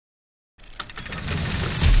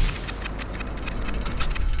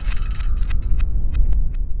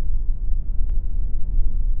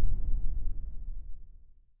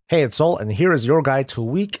Hey, it's Soul, and here is your guide to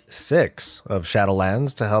Week 6 of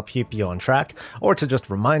Shadowlands to help keep you on track, or to just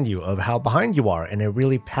remind you of how behind you are in a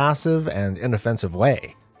really passive and inoffensive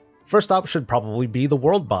way. First up should probably be the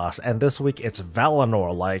world boss, and this week it's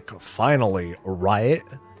Valinor, like, finally, right?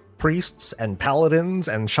 Priests and paladins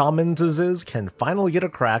and shamans can finally get a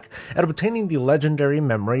crack at obtaining the legendary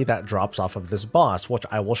memory that drops off of this boss, which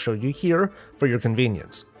I will show you here for your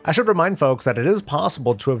convenience. I should remind folks that it is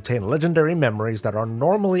possible to obtain legendary memories that are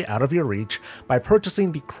normally out of your reach by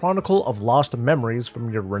purchasing the Chronicle of Lost Memories from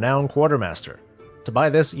your renowned quartermaster. To buy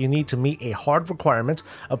this, you need to meet a hard requirement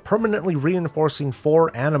of permanently reinforcing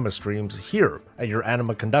 4 anima streams here at your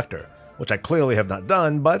anima conductor, which I clearly have not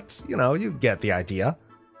done, but you get the idea.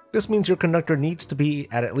 This means your conductor needs to be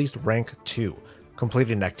at least rank 2.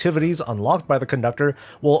 Completing activities unlocked by the conductor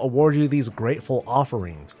will award you these grateful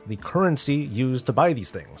offerings, the currency used to buy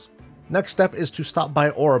these things. Next step is to stop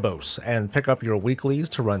by Oribos and pick up your weeklies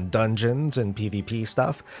to run dungeons and PvP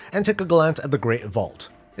stuff, and take a glance at the Great Vault.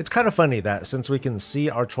 It's kind of funny that since we can see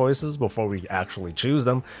our choices before we actually choose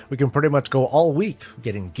them, we can pretty much go all week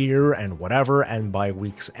getting gear and whatever, and by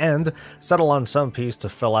week's end, settle on some piece to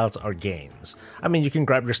fill out our gains. I mean, you can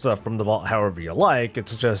grab your stuff from the vault however you like,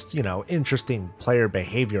 it's just, interesting player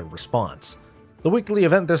behavior response. The weekly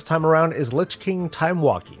event this time around is Lich King Time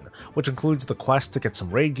Walking, which includes the quest to get some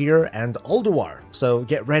raid gear and Ulduar, so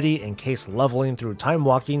get ready in case leveling through Time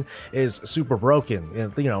Walking is super broken,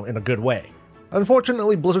 in a good way.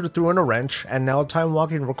 Unfortunately, Blizzard threw in a wrench, and now Time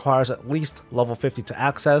Walking requires at least level 50 to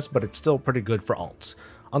access, but it's still pretty good for alts.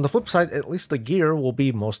 On the flip side, at least the gear will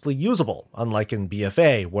be mostly usable, unlike in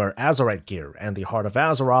BFA, where Azerite gear and the Heart of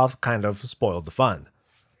Azeroth kind of spoiled the fun.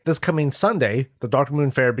 This coming Sunday, the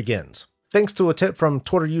Darkmoon Fair begins. Thanks to a tip from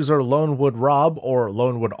Twitter user LonewoodRob or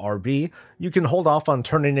LonewoodRB, you can hold off on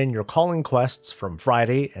turning in your calling quests from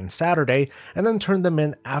Friday and Saturday, and then turn them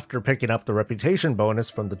in after picking up the reputation bonus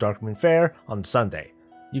from the Darkmoon Fair on Sunday.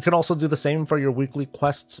 You can also do the same for your weekly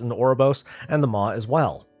quests in Oribos and the Maw as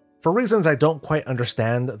well. For reasons I don't quite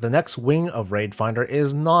understand, the next wing of Raid Finder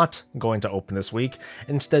is not going to open this week.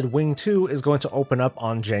 Instead, Wing 2 is going to open up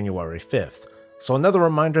on January 5th. So another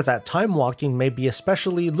reminder that time walking may be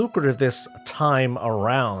especially lucrative this time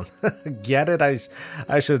around. Get it?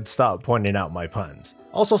 I should stop pointing out my puns.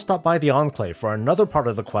 Also stop by the Enclave for another part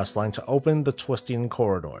of the questline to open the Twisting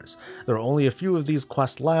Corridors. There are only a few of these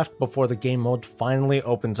quests left before the game mode finally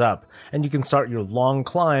opens up, and you can start your long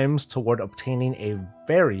climbs toward obtaining a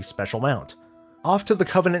very special mount. Off to the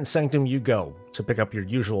Covenant Sanctum you go, to pick up your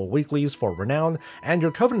usual weeklies for Renown and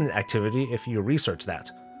your Covenant activity if you research that.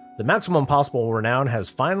 The maximum possible Renown has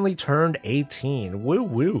finally turned 18, woo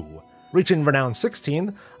woo! Reaching Renown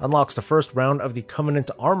 16 unlocks the first round of the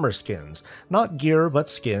Covenant armor skins, not gear but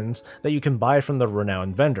skins, that you can buy from the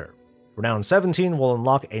Renown vendor. Renown 17 will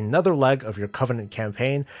unlock another leg of your Covenant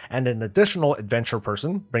campaign and an additional adventure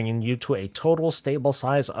person, bringing you to a total stable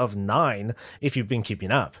size of 9 if you've been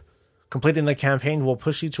keeping up. Completing the campaign will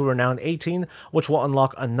push you to Renown 18, which will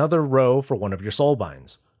unlock another row for one of your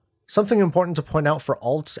soulbinds. Something important to point out for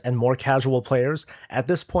alts and more casual players, at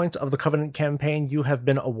this point of the Covenant campaign you have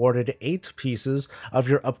been awarded 8 pieces of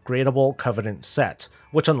your upgradable Covenant set,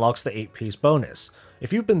 which unlocks the 8-piece bonus.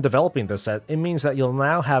 If you've been developing this set, it means that you'll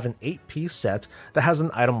now have an 8-piece set that has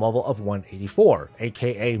an item level of 184,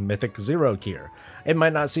 aka Mythic 0 gear. It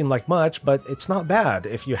might not seem like much, but it's not bad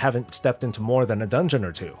if you haven't stepped into more than a dungeon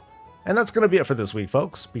or two. And that's going to be it for this week,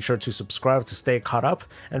 folks. Be sure to subscribe to stay caught up,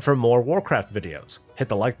 and for more Warcraft videos, hit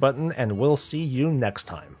the like button, and we'll see you next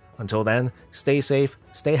time. Until then, stay safe,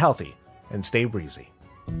 stay healthy, and stay breezy.